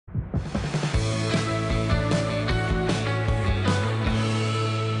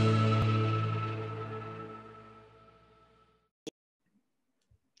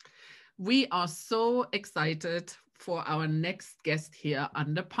We are so excited for our next guest here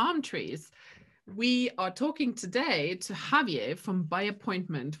under palm trees. We are talking today to Javier from By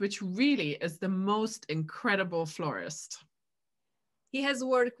Appointment, which really is the most incredible florist. He has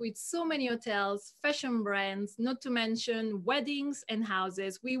worked with so many hotels, fashion brands, not to mention weddings and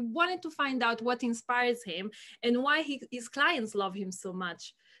houses. We wanted to find out what inspires him and why his clients love him so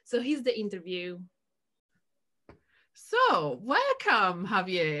much. So here's the interview. So, welcome,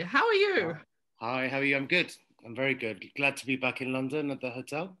 Javier. How are you? Hi, how are you? I'm good. I'm very good. Glad to be back in London at the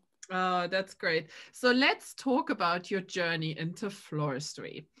hotel. Oh, that's great. So let's talk about your journey into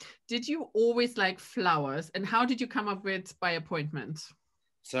floristry. Did you always like flowers, and how did you come up with By Appointment?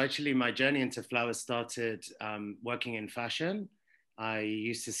 So actually, my journey into flowers started working in fashion. I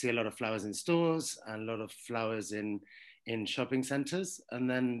used to see a lot of flowers in stores and a lot of flowers in shopping centers. And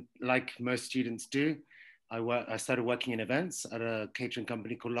then, like most students do, I started working in events at a catering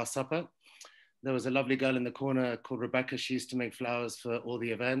company called Last Supper. There was a lovely girl in the corner called Rebecca. She used to make flowers for all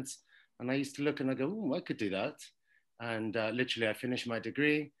the events. And I used to look and I go, oh, I could do that. And literally I finished my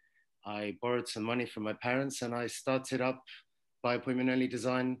degree. I borrowed some money from my parents and I started up By Appointment Only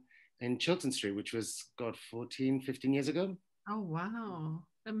Design in Chiltern Street, which was, God, 14, 15 years ago. Oh, wow.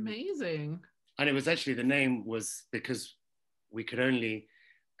 Amazing. And it was actually, the name was because we could only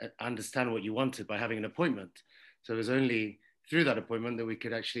understand what you wanted by having an appointment. So it was only through that appointment that we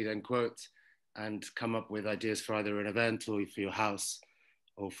could actually then quote and come up with ideas for either an event or for your house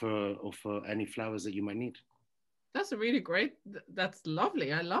or for any flowers that you might need. That's really great. That's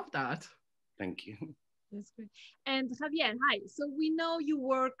lovely. I love that. Thank you. That's great. And Javier, hi. So we know you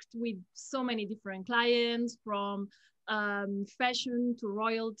worked with so many different clients, from fashion to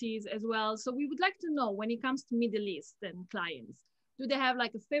royalties as well. So we would like to know, when it comes to Middle Eastern clients, do they have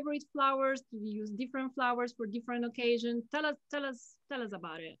like a favorite flowers? Do they use different flowers for different occasions? Tell us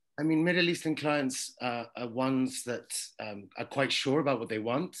about it. I mean, Middle Eastern clients are ones that are quite sure about what they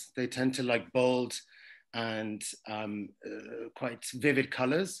want. They tend to like bold and quite vivid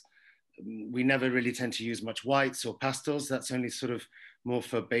colors. We never really tend to use much whites or pastels. That's only sort of more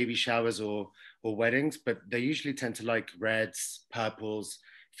for baby showers or weddings, but they usually tend to like reds, purples,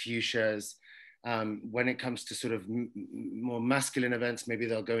 fuchsias. When it comes to sort of more masculine events, maybe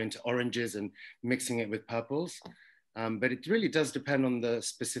they'll go into oranges and mixing it with purples. But it really does depend on the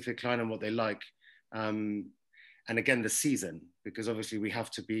specific client and what they like. And again, the season, because obviously we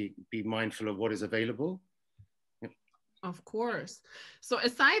have to be mindful of what is available. Of course. So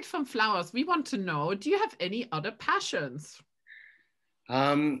aside from flowers, we want to know, do you have any other passions?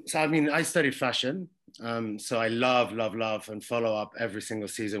 So, I mean, I studied fashion. So I love and follow up every single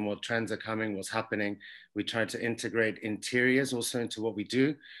season, what trends are coming, what's happening. We try to integrate interiors also into what we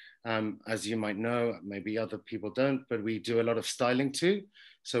do. As you might know, maybe other people don't, but we do a lot of styling too.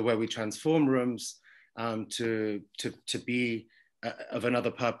 So where we transform rooms to be of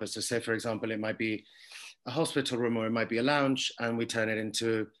another purpose. So say, for example, it might be a hospital room or it might be a lounge, and we turn it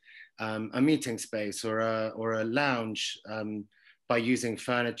into a meeting space or a lounge by using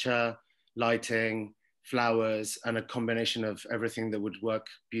furniture, lighting, flowers, and a combination of everything that would work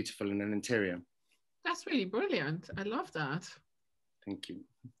beautiful in an interior. That's really brilliant. I love that. Thank you.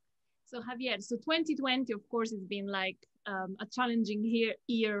 So Javier, so 2020, of course, has been like a challenging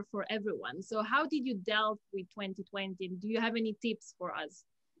year for everyone. So how did you deal with 2020? Do you have any tips for us?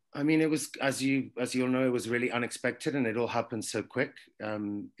 I mean, it was, as you'll know, it was really unexpected and it all happened so quick.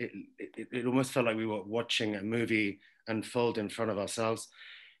 It almost felt like we were watching a movie unfold in front of ourselves.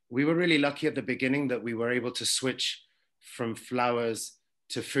 We were really lucky at the beginning that we were able to switch from flowers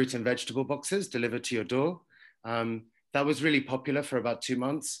to fruit and vegetable boxes delivered to your door. That was really popular for about 2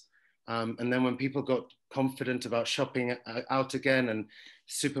 months. And then when people got confident about shopping out again and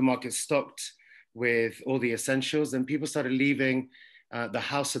supermarkets stocked with all the essentials, then people started leaving the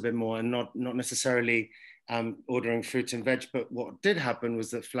house a bit more and not necessarily ordering fruit and veg. But what did happen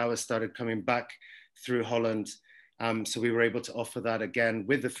was that flowers started coming back through Holland. So we were able to offer that again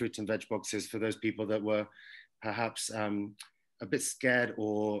with the fruit and veg boxes for those people that were perhaps a bit scared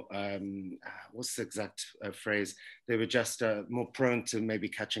or what's the exact phrase? They were just more prone to maybe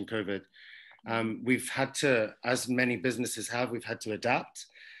catching COVID. We've had to, as many businesses have, we've had to adapt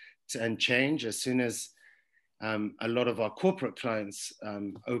and change. As soon as a lot of our corporate clients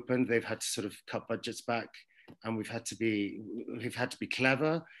opened, they've had to sort of cut budgets back, and we've had to be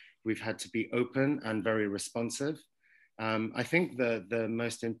clever. We've had to be open and very responsive. I think the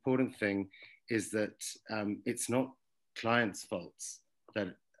most important thing is that it's not clients' faults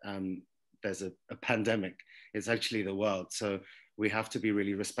that there's a pandemic. It's actually the world. So we have to be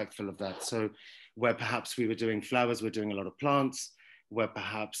really respectful of that. So where perhaps we were doing flowers, we're doing a lot of plants. where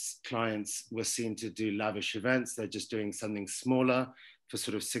perhaps clients were seen to do lavish events. They're just doing something smaller for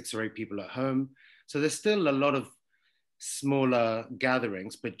sort of 6 or 8 people at home. So there's still a lot of smaller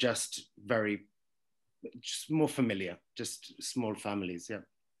gatherings, but just more familiar, just small families. Yeah.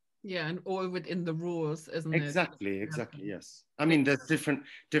 Yeah, and all within the rules, isn't it? Exactly, yes. I mean, there's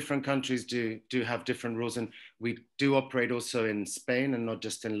different countries do have different rules, and we do operate also in Spain and not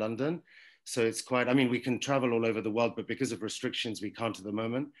just in London. So it's quite, I mean, we can travel all over the world, but because of restrictions, we can't at the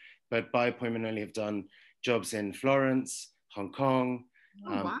moment. But by appointment only have done jobs in Florence, Hong Kong,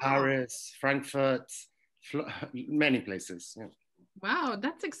 wow. Paris, Frankfurt, many places. Yeah. Wow,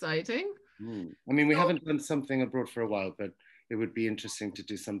 that's exciting. I mean, we haven't done something abroad for a while, but it would be interesting to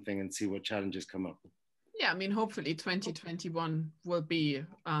do something and see what challenges come up. Yeah, I mean, hopefully 2021 will be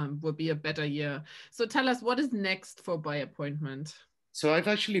a better year. So tell us, what is next for By Appointment? So I've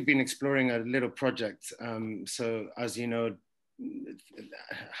actually been exploring a little project. So as you know,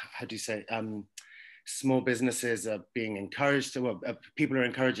 how do you say, small businesses are being encouraged to, well, people are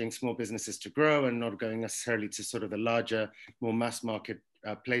encouraging small businesses to grow and not going necessarily to sort of the larger, more mass market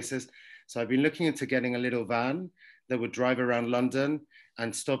places. So I've been looking into getting a little van that would drive around London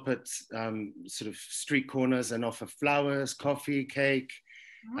and stop at sort of street corners and offer flowers, coffee, cake,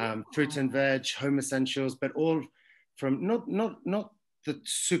 fruit and veg, home essentials, but all from not the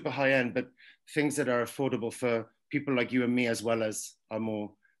super high end, but things that are affordable for people like you and me, as well as our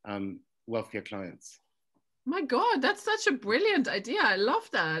more wealthier clients. My God, that's such a brilliant idea. I love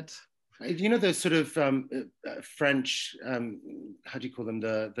that. You know, those sort of French, how do you call them?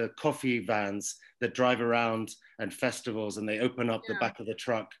 The coffee vans that drive around and festivals, and they open up the back of the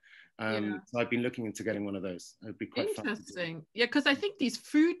truck. So I've been looking into getting one of those. It'd be quite interesting. Yeah, because I think these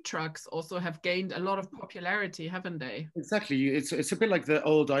food trucks also have gained a lot of popularity, haven't they? Exactly. It's a bit like the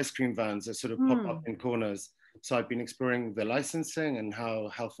old ice cream vans that sort of pop up in corners. So I've been exploring the licensing and how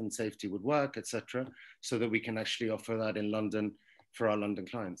health and safety would work, etc., so that we can actually offer that in London for our London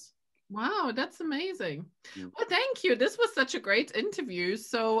clients. Wow, that's amazing. Well, thank you. This was such a great interview.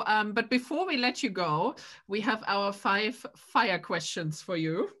 So, but before we let you go, we have our 5 fire questions for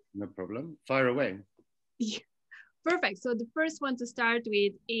you. No problem. Fire away. Yeah. Perfect. So the first one to start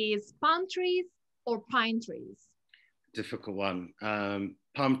with is palm trees or pine trees? Difficult one.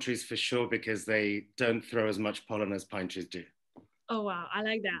 Palm trees for sure, because they don't throw as much pollen as pine trees do. Oh, wow. I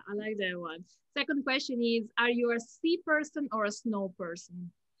like that. I like that one. Second question is, are you a sea person or a snow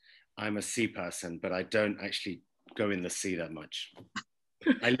person? I'm a sea person, but I don't actually go in the sea that much.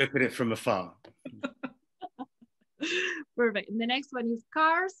 I look at it from afar. Perfect. And the next one is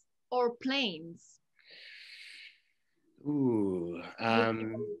cars or planes? Ooh.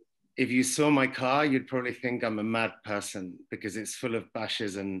 If you saw my car, you'd probably think I'm a mad person because it's full of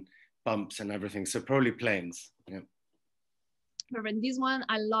bashes and bumps and everything. So probably planes. Yeah. Perfect. This one,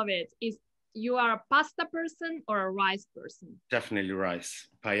 I love it. Is you are a pasta person or a rice person? Definitely rice.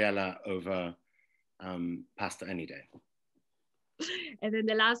 Paella over pasta any day. And then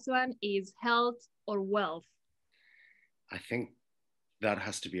the last one is health or wealth? I think that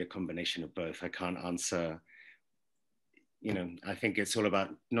has to be a combination of both. I can't answer, you know, I think it's all about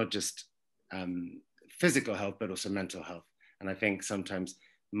not just physical health, but also mental health. And I think sometimes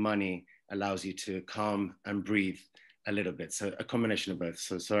money allows you to calm and breathe a little bit. So a combination of both.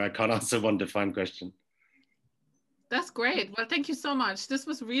 So sorry, I can't answer one defined question. That's great. Well, thank you so much. This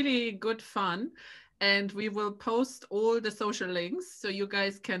was really good fun. And we will post all the social links so you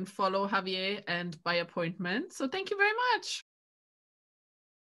guys can follow Javier and By Appointment. So thank you very much.